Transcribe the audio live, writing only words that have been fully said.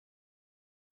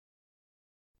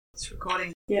It's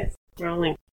recording. Yeah,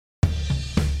 rolling.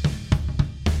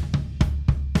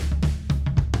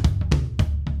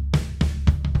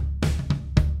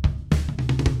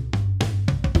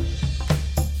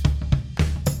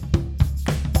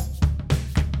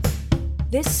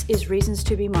 This is Reasons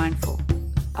to be Mindful,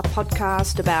 a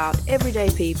podcast about everyday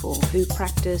people who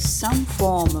practice some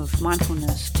form of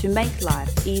mindfulness to make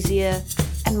life easier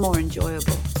and more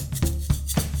enjoyable.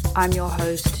 I'm your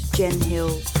host, Jen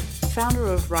Hill, founder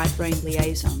of Right Brain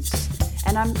Liaisons,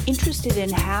 and I'm interested in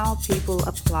how people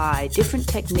apply different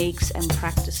techniques and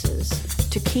practices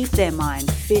to keep their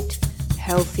mind fit,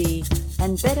 healthy,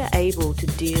 and better able to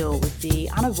deal with the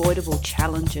unavoidable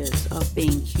challenges of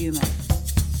being human.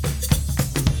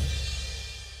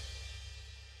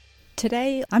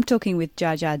 Today, I'm talking with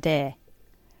Jaja Dare.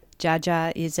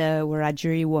 Jaja is a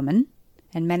Wiradjuri woman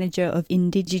and manager of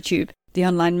Indigitube, the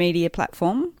online media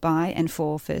platform by and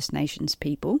for First Nations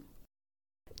people.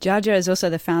 Jaja is also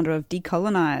the founder of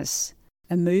Decolonize,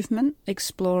 a movement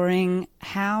exploring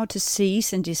how to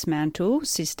cease and dismantle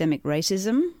systemic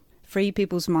racism, free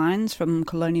people's minds from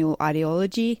colonial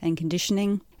ideology and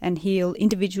conditioning, and heal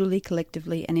individually,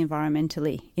 collectively, and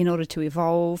environmentally in order to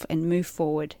evolve and move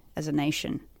forward as a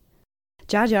nation.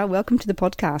 Jaja, welcome to the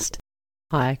podcast.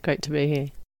 Hi, great to be here.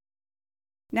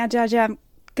 Now, Jaja, I'm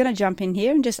going to jump in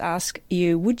here and just ask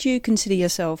you, would you consider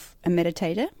yourself a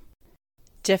meditator?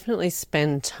 Definitely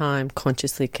spend time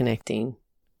consciously connecting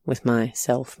with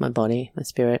myself, my body, my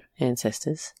spirit,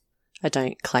 ancestors. I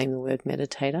don't claim the word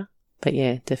meditator, but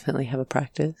yeah, definitely have a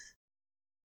practice.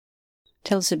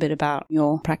 Tell us a bit about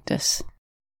your practice.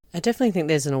 I definitely think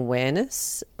there's an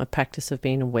awareness, a practice of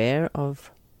being aware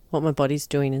of what my body's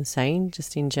doing and saying,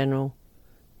 just in general,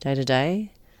 day to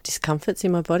day. Discomforts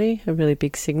in my body are really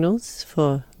big signals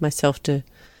for myself to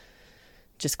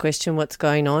just question what's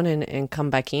going on and come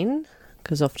back in,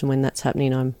 because often when that's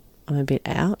happening, I'm a bit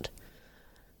out.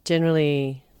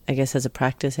 Generally, I guess as a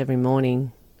practice every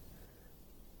morning,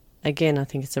 again, I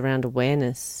think it's around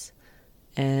awareness,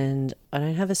 and I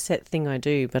don't have a set thing I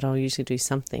do, but I'll usually do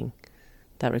something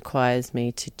that requires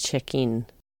me to check in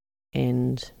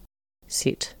and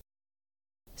sit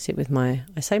with my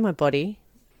body.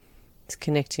 It's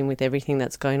connecting with everything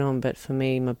that's going on, but for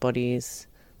me, my body is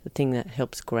the thing that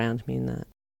helps ground me in that.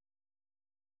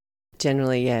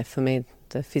 Generally, yeah, for me,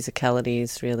 the physicality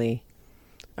is really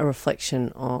a reflection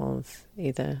of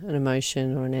either an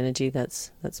emotion or an energy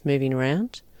that's moving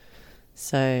around.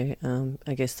 So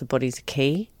I guess the body's a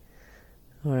key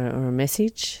or a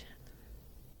message.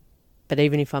 But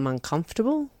even if I'm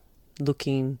uncomfortable,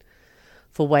 looking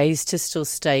for ways to still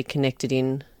stay connected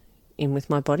in with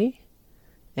my body.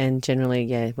 And generally,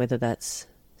 yeah, whether that's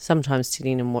sometimes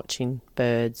sitting and watching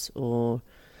birds or,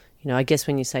 I guess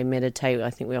when you say meditate, I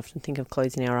think we often think of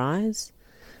closing our eyes.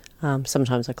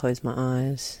 Sometimes I close my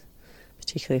eyes,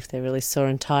 particularly if they're really sore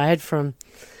and tired from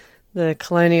the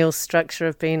colonial structure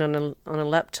of being on a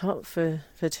laptop for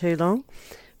too long.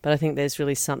 But I think there's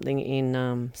really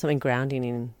something something grounding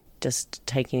in just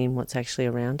taking in what's actually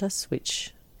around us,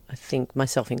 which I think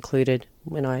myself included,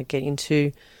 when I get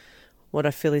into what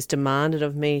I feel is demanded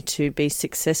of me to be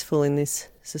successful in this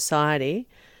society,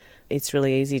 it's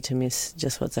really easy to miss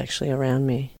just what's actually around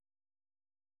me.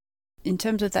 In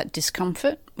terms of that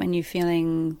discomfort, when you're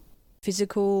feeling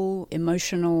physical,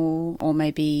 emotional, or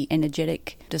maybe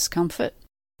energetic discomfort,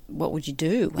 what would you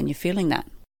do when you're feeling that?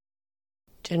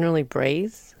 Generally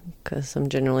breathe, because I'm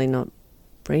generally not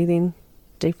breathing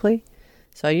deeply.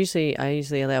 So I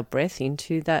usually allow breath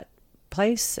into that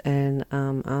place and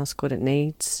ask what it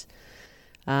needs.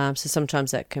 So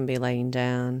sometimes that can be laying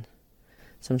down,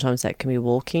 sometimes that can be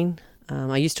walking.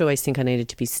 I used to always think I needed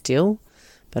to be still,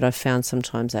 but I've found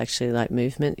sometimes actually like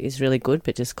movement is really good,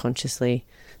 but just consciously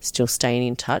still staying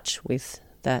in touch with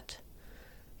that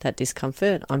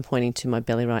discomfort. I'm pointing to my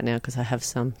belly right now because I have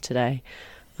some today,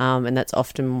 and that's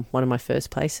often one of my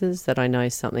first places that I know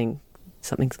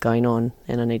something's going on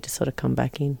and I need to sort of come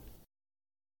back in.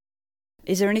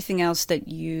 Is there anything else that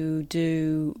you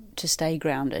do to stay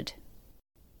grounded?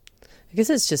 I guess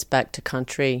it's just back to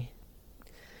country,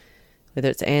 whether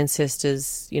it's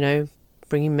ancestors,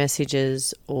 bringing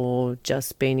messages or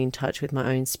just being in touch with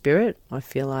my own spirit. I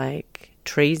feel like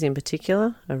trees in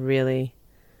particular are really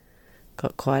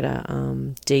got quite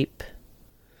a deep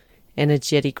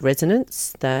energetic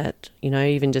resonance that,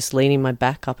 even just leaning my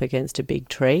back up against a big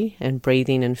tree and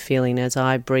breathing and feeling as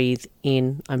I breathe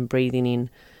in, I'm breathing in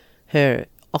her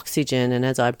oxygen, and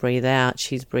as I breathe out,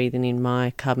 she's breathing in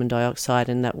my carbon dioxide,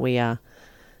 and that we are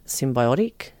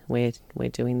symbiotic. We're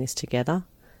doing this together,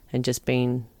 and just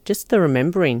the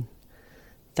remembering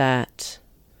that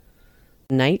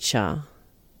nature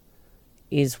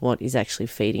is what is actually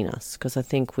feeding us, because I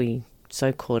think we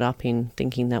so caught up in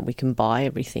thinking that we can buy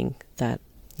everything that,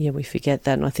 we forget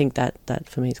that. And I think that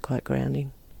for me is quite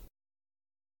grounding.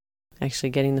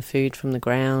 Actually getting the food from the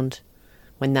ground,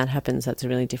 when that happens, that's a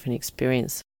really different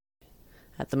experience.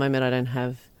 At the moment I don't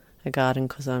have a garden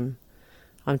because I'm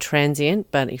transient,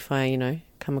 but if I,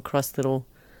 come across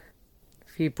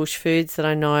few bush foods that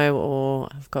I know, or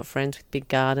I've got friends with big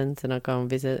gardens and I go and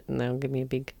visit and they'll give me a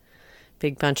big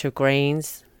bunch of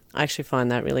greens, I actually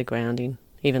find that really grounding,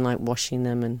 even like washing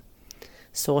them and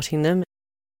sorting them.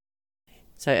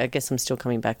 So I guess I'm still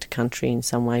coming back to country in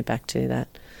some way, back to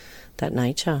that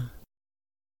nature.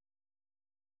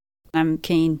 I'm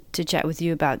keen to chat with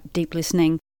you about deep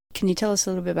listening. Can you tell us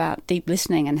a little bit about deep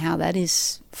listening and how that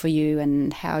is for you,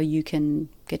 and how you can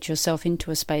get yourself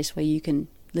into a space where you can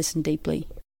listen deeply?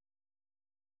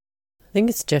 I think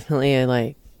it's definitely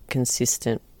a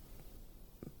consistent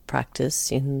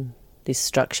practice in this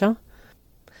structure,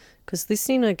 because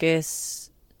listening, I guess,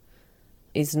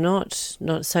 is not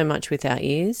so much with our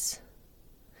ears.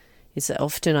 It's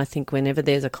often, I think, whenever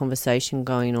there's a conversation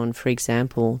going on, for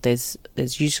example, there's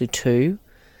usually two.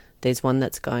 There's one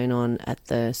that's going on at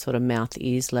the sort of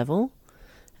mouth-ears level,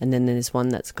 and then there's one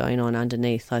that's going on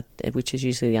underneath, which is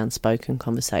usually the unspoken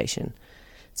conversation.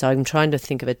 So I'm trying to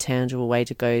think of a tangible way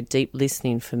to go. Deep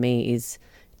listening for me is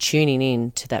tuning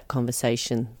in to that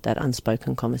conversation, that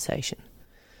unspoken conversation.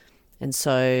 And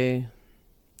so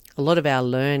a lot of our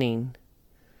learning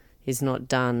is not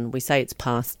done. We say it's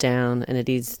passed down, and it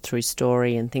is through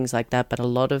story and things like that, but a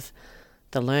lot of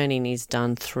the learning is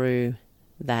done through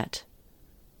that.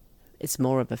 It's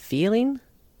more of a feeling,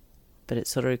 but it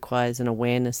sort of requires an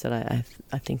awareness that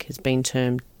I think has been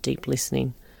termed deep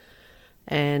listening.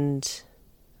 And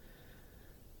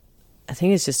I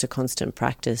think it's just a constant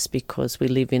practice, because we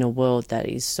live in a world that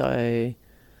is so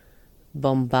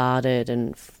bombarded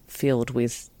and filled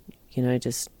with,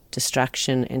 just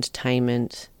distraction,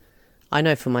 entertainment. I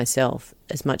know for myself,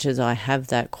 as much as I have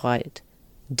that quite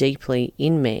deeply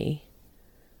in me,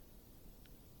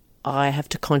 I have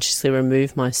to consciously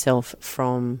remove myself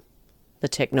from the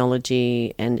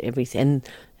technology and everything,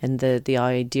 and the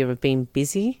idea of being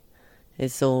busy.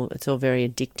 It's all very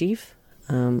addictive,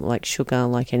 like sugar,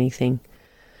 like anything.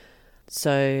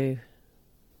 So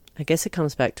I guess it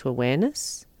comes back to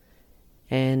awareness.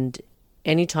 And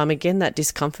anytime, again, that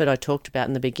discomfort I talked about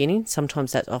in the beginning,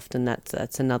 sometimes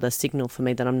that's another signal for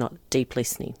me that I'm not deep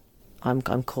listening. I'm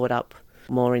caught up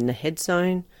more in the head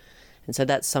zone. And so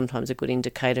that's sometimes a good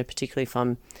indicator, particularly if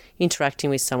I'm interacting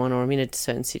with someone or I'm in a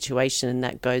certain situation and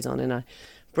that goes on, and I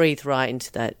breathe right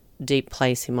into that deep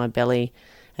place in my belly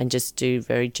and just do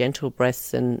very gentle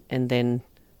breaths, and then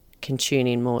can tune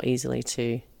in more easily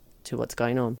to what's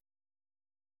going on.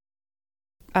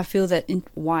 I feel that in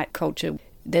white culture,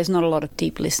 there's not a lot of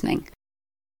deep listening.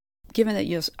 Given that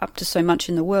you're up to so much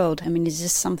in the world, is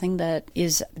this something that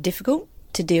is difficult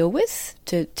to deal with,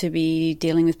 to be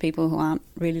dealing with people who aren't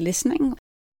really listening?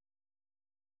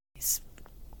 It's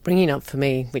bringing up for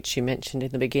me, which you mentioned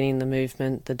in the beginning, the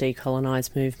movement, the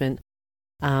decolonise movement.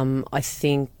 I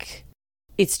think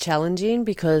it's challenging,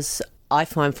 because I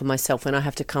find for myself, when I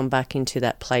have to come back into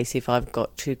that place, if I've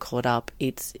got too caught up,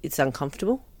 it's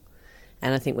uncomfortable.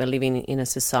 And I think we're living in a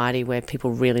society where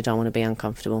people really don't want to be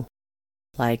uncomfortable.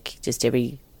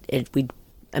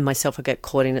 And myself, I get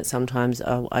caught in it sometimes.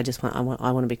 I want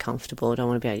to be comfortable. I don't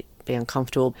want to be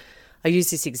uncomfortable. I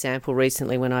used this example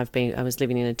recently when I was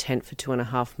living in a tent for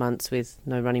 2.5 months with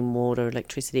no running water,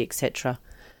 electricity, etc.,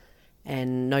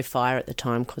 and no fire at the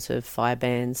time because of fire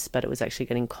bans. But it was actually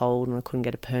getting cold, and I couldn't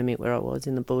get a permit where I was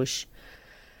in the bush.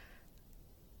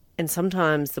 And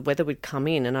sometimes the weather would come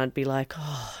in, and I'd be like,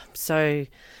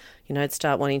 I'd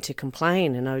start wanting to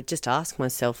complain, and I would just ask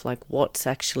myself, what's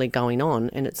actually going on?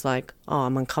 And it's like,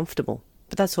 I'm uncomfortable.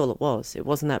 But that's all it was. It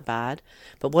wasn't that bad.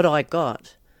 But what I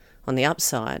got on the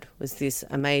upside was this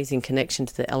amazing connection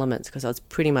to the elements, because I was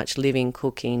pretty much living,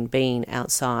 cooking, being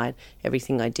outside.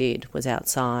 Everything I did was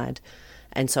outside.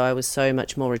 And so I was so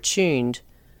much more attuned,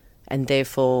 and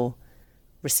therefore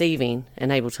receiving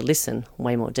and able to listen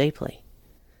way more deeply.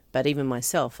 But even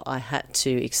myself, I had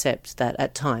to accept that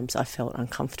at times I felt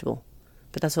uncomfortable.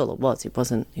 But that's all it was. It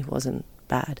wasn't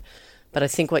bad. But I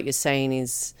think what you're saying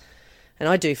is, and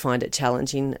I do find it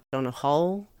challenging on a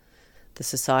whole, the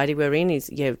society we're in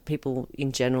is, people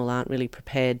in general aren't really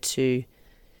prepared to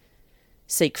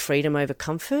seek freedom over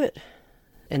comfort.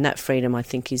 And that freedom, I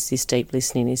think, is this deep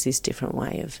listening, is this different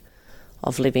way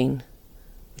of living,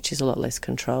 which is a lot less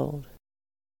controlled.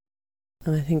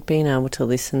 And I think being able to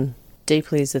listen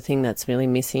deeply is the thing that's really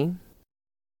missing.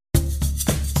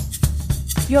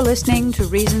 You're listening to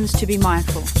Reasons to be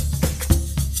Mindful,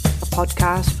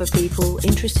 podcast for people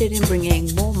interested in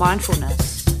bringing more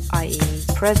mindfulness, i.e.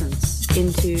 presence,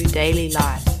 into daily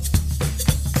life.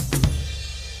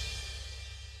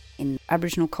 In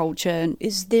Aboriginal culture,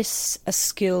 is this a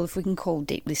skill, if we can call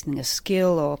deep listening a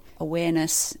skill or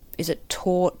awareness, is it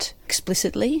taught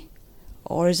explicitly,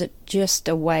 or is it just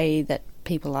a way that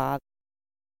people are?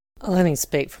 I'll only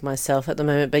speak for myself at the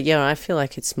moment, but yeah, I feel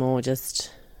like it's more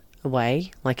just a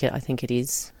way, I think it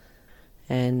is.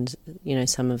 And,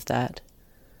 some of that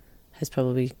has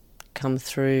probably come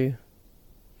through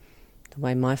the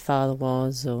way my father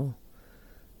was, or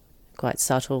quite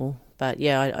subtle. But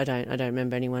yeah, I don't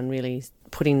remember anyone really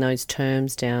putting those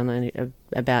terms down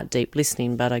about deep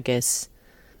listening. But I guess,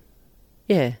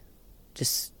 yeah,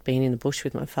 just being in the bush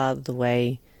with my father, the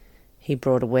way he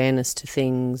brought awareness to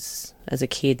things as a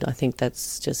kid, I think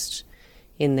that's just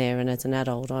in there. And as an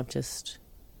adult, I've just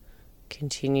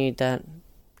continued that.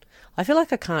 I feel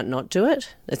like I can't not do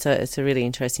it. It's a really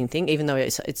interesting thing, even though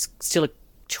it's still a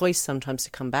choice sometimes to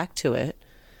come back to it.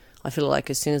 I feel like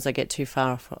as soon as I get too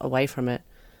far away from it,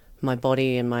 my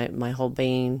body and my whole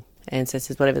being,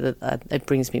 ancestors, whatever, it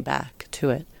brings me back to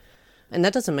it. And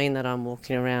that doesn't mean that I'm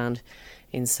walking around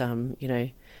in some,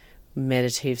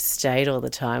 meditative state all the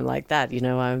time like that.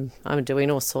 I'm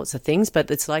doing all sorts of things, but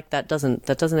it's like that doesn't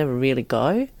ever really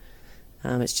go.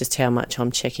 It's just how much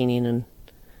I'm checking in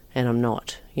and I'm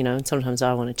not, and sometimes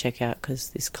I want to check out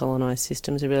because this colonised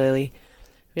system's a really,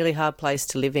 really hard place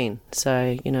to live in.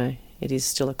 So, it is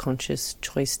still a conscious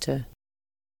choice to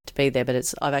be there,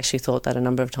 but I've actually thought that a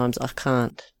number of times. I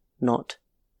can't not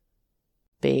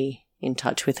be in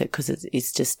touch with it because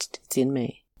it's in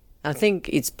me. I think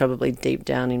it's probably deep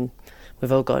down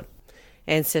we've all got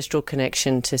ancestral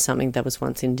connection to something that was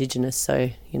once Indigenous,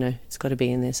 so, it's got to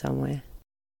be in there somewhere.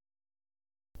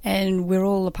 And we're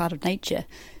all a part of nature.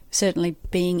 Certainly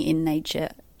being in nature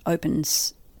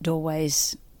opens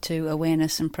doorways to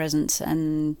awareness and presence,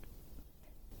 and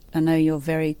I know you're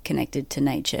very connected to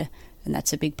nature, and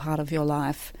that's a big part of your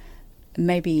life.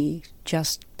 Maybe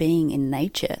just being in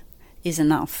nature is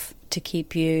enough to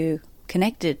keep you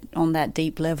connected on that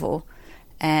deep level.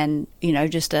 And,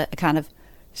 just a kind of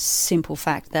simple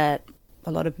fact that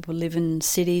a lot of people live in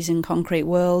cities and concrete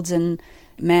worlds, and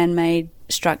man-made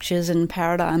structures and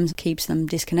paradigms keeps them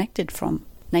disconnected from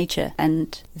nature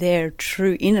and their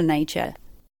true inner nature.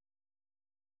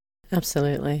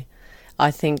 Absolutely. I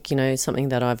think, something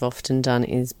that I've often done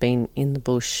is been in the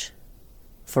bush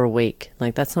for a week.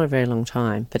 That's not a very long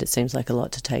time, but it seems like a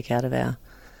lot to take out of our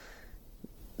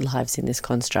lives in this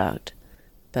construct.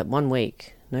 But 1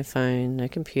 week, no phone, no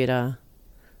computer,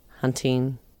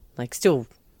 hunting, still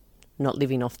not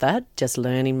living off that, just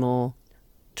learning more,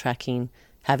 tracking,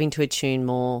 having to attune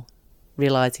more,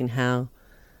 realising how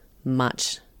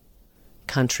much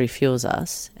country fuels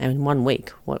us. And in 1 week,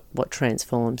 what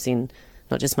transforms in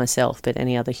not just myself, but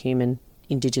any other human,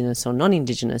 Indigenous or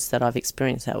non-Indigenous, that I've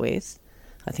experienced that with,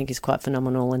 I think is quite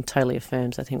phenomenal and totally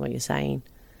affirms, I think, what you're saying.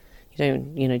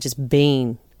 Just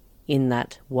being in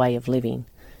that way of living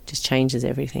just changes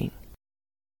everything.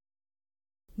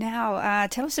 Now,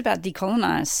 tell us about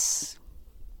Decolonise.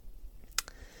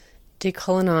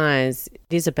 Decolonise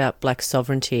is about black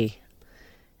sovereignty,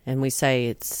 and we say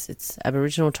it's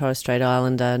Aboriginal, Torres Strait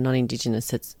Islander,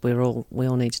 non-Indigenous. We all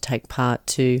need to take part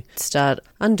to start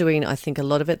undoing. I think a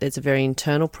lot of it. There's a very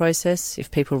internal process. If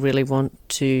people really want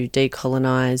to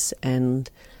decolonise and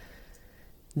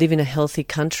live in a healthy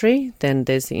country, then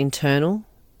there's the internal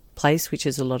place, which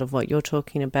is a lot of what you're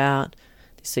talking about.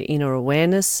 There's the inner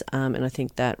awareness, and I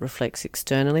think that reflects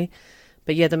externally.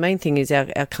 But yeah, the main thing is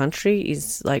our country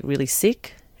is really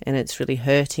sick and it's really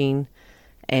hurting.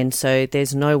 And so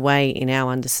there's no way in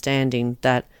our understanding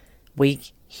that we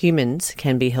humans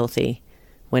can be healthy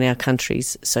when our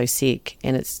country's so sick.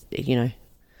 And it's, a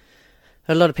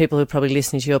lot of people who are probably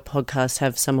listening to your podcast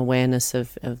have some awareness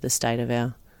of the state of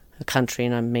our country,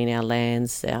 and I mean our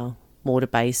lands, our water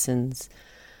basins.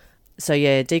 So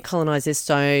yeah, decolonise,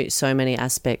 there's so many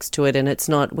aspects to it, and it's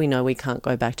not, we know we can't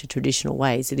go back to traditional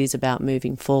ways. It is about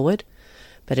moving forward,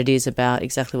 but it is about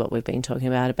exactly what we've been talking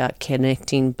about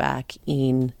connecting back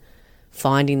in,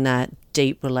 finding that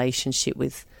deep relationship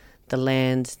with the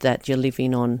land that you're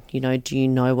living on. Do you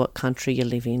know what country you're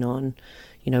living on?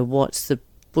 What's the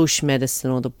bush medicine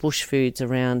or the bush foods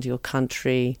around your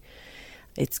country?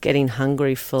 It's getting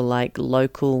hungry for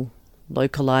localising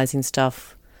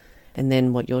stuff. And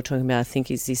then what you're talking about, I think,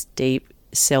 is this deep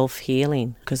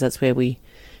self-healing, because that's where we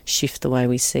shift the way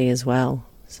we see as well.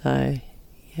 So,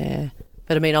 yeah.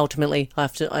 But I mean, ultimately,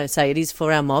 I say it is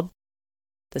for our mob.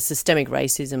 The systemic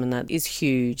racism and that is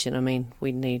huge. And I mean,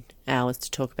 we need hours to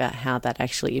talk about how that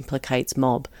actually implicates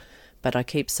mob. But I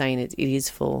keep saying it is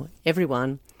for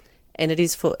everyone, and it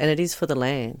is for the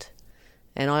land.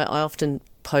 And I often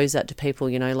pose that to people,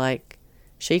 like,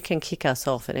 she can kick us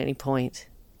off at any point.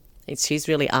 She's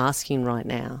really asking right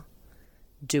now,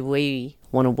 do we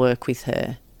want to work with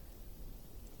her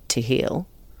to heal?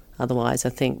 Otherwise, I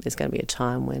think there's going to be a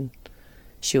time when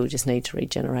she'll just need to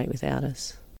regenerate without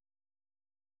us.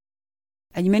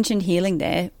 And you mentioned healing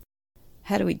there.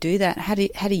 How do we do that? How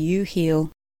do you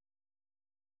heal?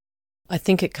 I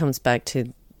think it comes back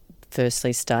to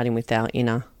firstly starting with our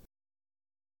inner.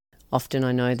 Often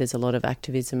I know there's a lot of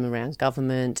activism around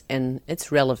government, and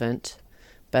it's relevant,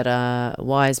 but a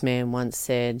wise man once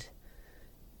said,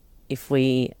 if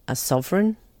we are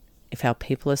sovereign, if our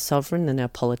people are sovereign, then our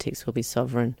politics will be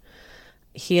sovereign.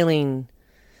 Healing,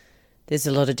 there's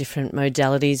a lot of different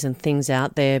modalities and things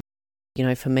out there.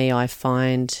 For me, I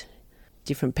find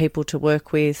different people to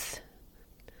work with.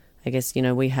 I guess,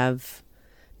 we have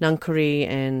Ngangkari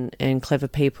and clever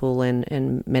people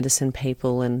and medicine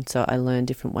people, and so I learn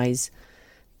different ways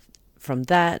from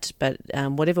that. But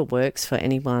whatever works for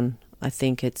anyone, I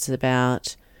think it's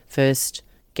about first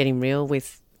getting real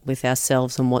with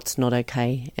ourselves and what's not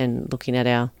okay, and looking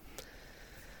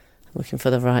for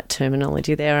the right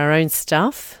terminology there, our own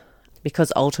stuff,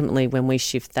 because ultimately when we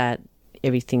shift that,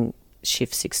 everything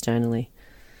shifts externally.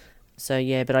 So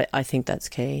yeah, but I think that's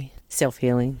key,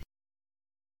 self-healing.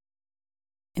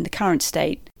 In the current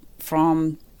state,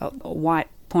 from a white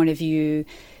point of view,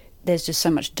 there's just so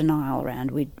much denial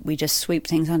around. We just sweep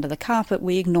things under the carpet,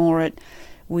 we ignore it,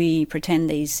 we pretend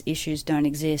these issues don't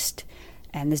exist,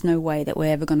 and there's no way that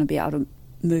we're ever going to be able to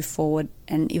move forward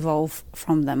and evolve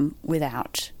from them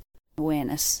without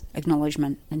awareness,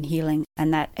 acknowledgement and healing.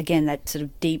 And that, again, that sort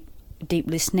of deep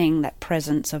listening, that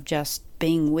presence of just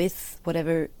being with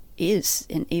whatever is,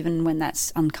 and even when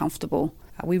that's uncomfortable,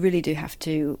 we really do have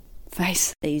to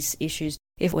face these issues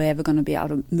if we're ever going to be able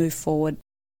to move forward.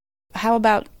 How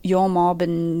about your mob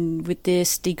and with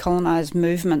this decolonise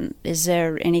movement? Is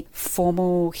there any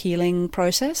formal healing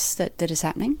process that is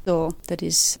happening or that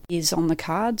is on the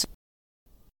cards?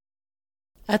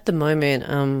 At the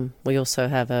moment, we also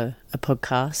have a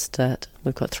podcast that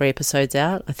we've got 3 episodes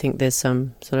out. I think there's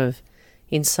some sort of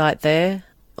insight there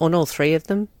on all 3 of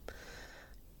them.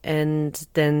 And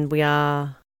then we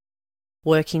are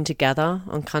working together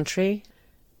on country.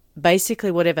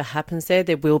 Basically, whatever happens there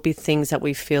will be things that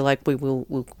we feel like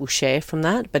we'll share from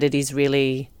that, but it is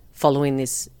really following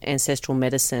this ancestral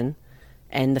medicine.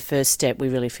 And the first step we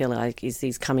really feel like is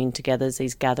these coming together,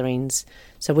 these gatherings,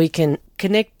 so we can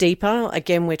connect deeper.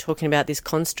 Again, we're talking about this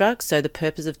construct. So the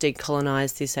purpose of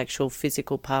Decolonise, this actual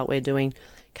physical part we're doing,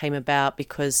 came about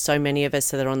because so many of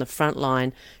us that are on the front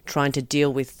line trying to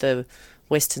deal with the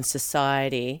Western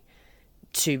society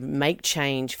to make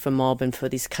change for mob and for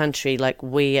this country, like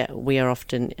we are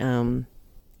often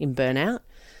in burnout.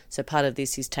 So part of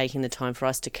this is taking the time for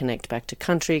us to connect back to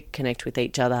country, connect with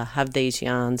each other, have these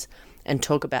yarns, and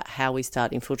talk about how we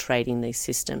start infiltrating these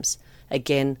systems.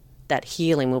 Again, that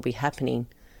healing will be happening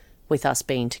with us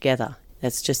being together.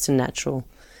 That's just a natural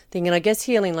thing. And I guess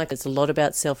healing, like, it's a lot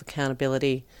about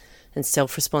self-accountability and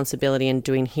self-responsibility and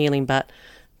doing healing. But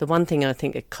the one thing I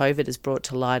think that COVID has brought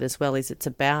to light as well is it's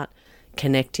about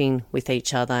connecting with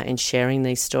each other and sharing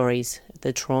these stories,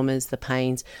 the traumas, the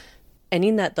pains. And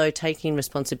in that, though, taking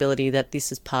responsibility that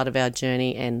this is part of our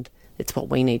journey and it's what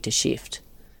we need to shift.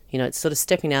 It's sort of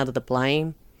stepping out of the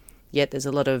blame, yet there's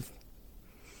a lot of,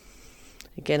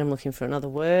 again, I'm looking for another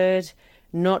word,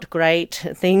 not great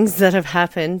things that have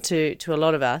happened to a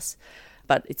lot of us,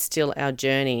 but it's still our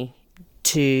journey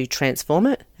to transform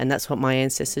it. And that's what my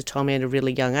ancestors told me at a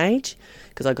really young age,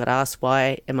 because I got asked,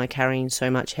 why am I carrying so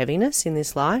much heaviness in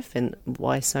this life and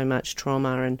why so much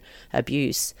trauma and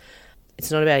abuse?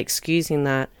 It's not about excusing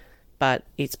that, but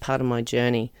it's part of my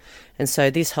journey. And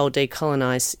so this whole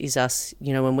Decolonise is us,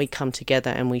 when we come together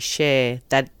and we share,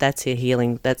 that's a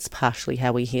healing. That's partially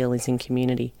how we heal, is in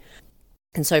community.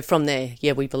 And so from there,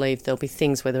 we believe there'll be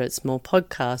things, whether it's more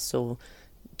podcasts or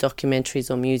documentaries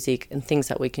or music, and things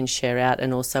that we can share out,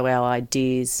 and also our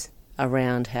ideas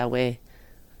around how we're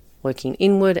working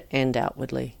inward and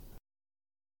outwardly.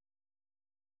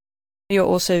 You're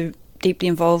also deeply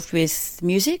involved with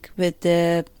music, with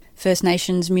the First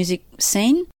Nations music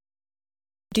scene.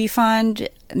 Do you find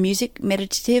music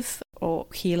meditative or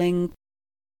healing?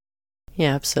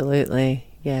 Yeah, absolutely.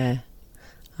 Yeah.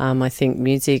 I think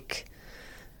music,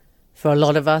 for a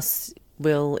lot of us,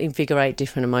 will invigorate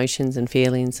different emotions and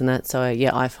feelings and that. So,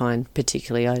 I find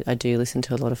particularly I do listen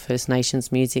to a lot of First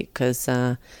Nations music because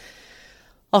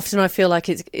often I feel like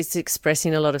it's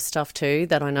expressing a lot of stuff too,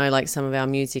 that I know, like some of our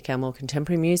music, our more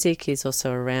contemporary music, is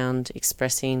also around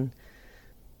expressing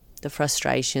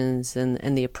frustrations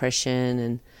and the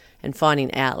oppression and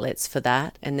finding outlets for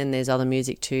that. And then there's other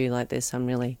music too, like there's some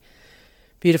really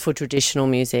beautiful traditional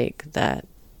music that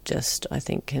just, I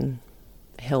think, can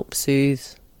help soothe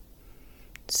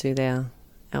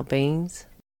our beings.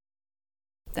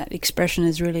 That expression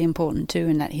is really important too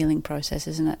in that healing process,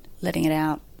 isn't it? Letting it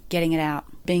out, getting it out,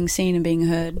 being seen and being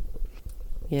heard.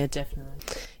 Yeah, definitely.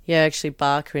 Yeah, actually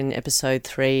Barker in episode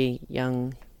 3,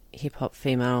 young hip-hop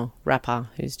female rapper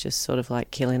who's just sort of like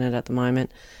killing it at the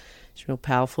moment. She's a real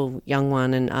powerful young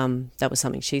one, and that was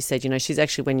something she said. You know, she's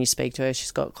actually, when you speak to her,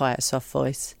 she's got quite a soft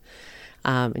voice.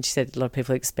 And she said a lot of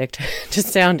people expect her to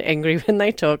sound angry when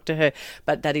they talk to her,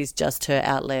 but that is just her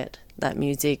outlet, that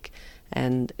music,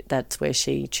 and that's where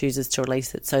she chooses to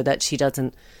release it so that she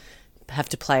doesn't have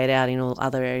to play it out in all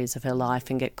other areas of her life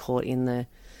and get caught in the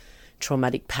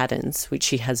traumatic patterns, which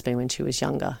she has been when she was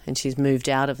younger, and she's moved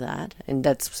out of that, and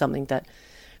that's something that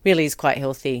really is quite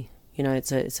healthy. You know,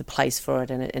 it's a place for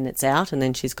it, and it's out, and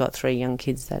then she's got 3 young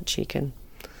kids that she can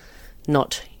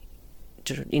not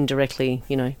indirectly,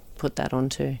 you know, put that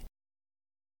onto.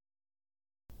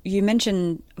 You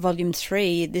mentioned Volume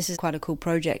 3. This is quite a cool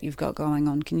project you've got going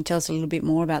on. Can you tell us a little bit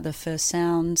more about the First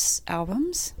Sounds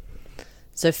albums?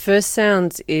 So First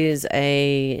Sounds is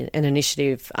an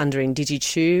initiative under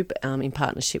IndigiTube in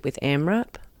partnership with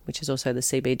AMRAP, which is also the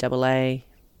CBAA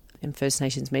and First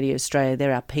Nations Media Australia.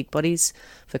 They're our peak bodies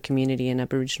for community and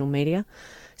Aboriginal media.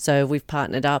 So we've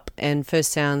partnered up, and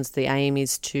First Sounds, the aim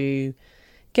is to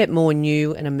get more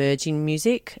new and emerging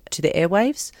music to the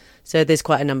airwaves. So there's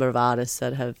quite a number of artists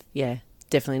that have,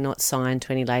 definitely not signed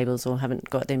to any labels or haven't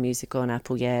got their music on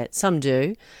Apple yet. Some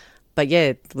do. But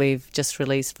we've just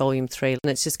released Volume 3,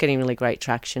 and it's just getting really great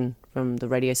traction from the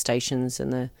radio stations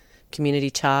and the community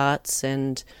charts,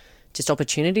 and just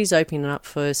opportunities opening up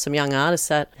for some young artists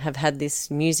that have had this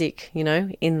music, you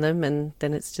know, in them, and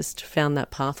then it's just found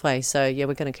that pathway. So,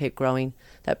 we're going to keep growing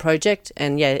that project.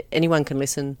 And, anyone can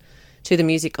listen to the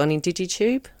music on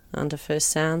IndigiTube under First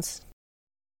Sounds.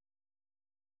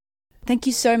 Thank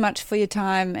you so much for your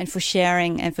time and for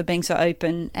sharing and for being so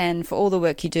open and for all the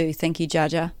work you do. Thank you,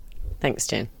 Jaja. Thanks,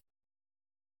 Jen.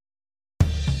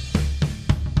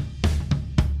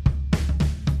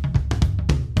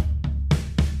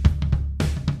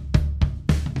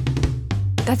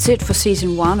 That's it for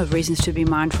Season 1 of Reasons to be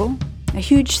Mindful. A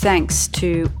huge thanks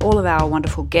to all of our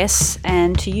wonderful guests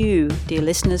and to you, dear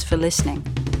listeners, for listening.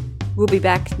 We'll be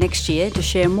back next year to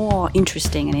share more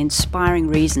interesting and inspiring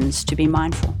reasons to be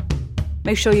mindful.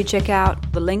 Make sure you check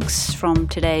out the links from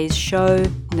today's show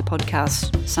in the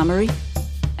podcast summary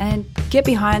and get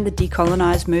behind the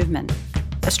decolonise movement.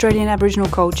 Australian Aboriginal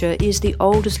culture is the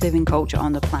oldest living culture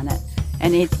on the planet,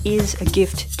 and it is a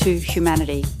gift to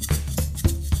humanity.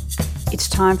 It's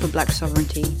time for Black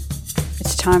sovereignty.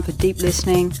 It's time for deep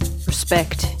listening,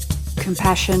 respect,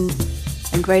 compassion,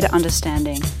 and greater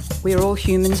understanding. We are all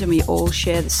humans and we all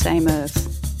share the same earth.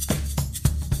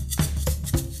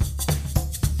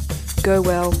 Go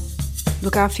well,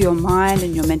 look after your mind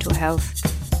and your mental health.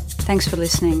 Thanks for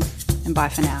listening, and bye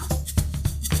for now.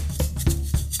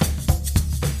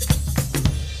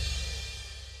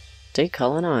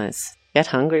 Decolonise. Get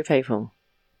hungry, people.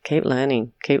 Keep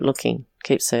learning, keep looking,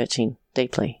 keep searching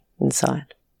deeply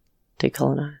inside.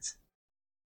 Decolonise.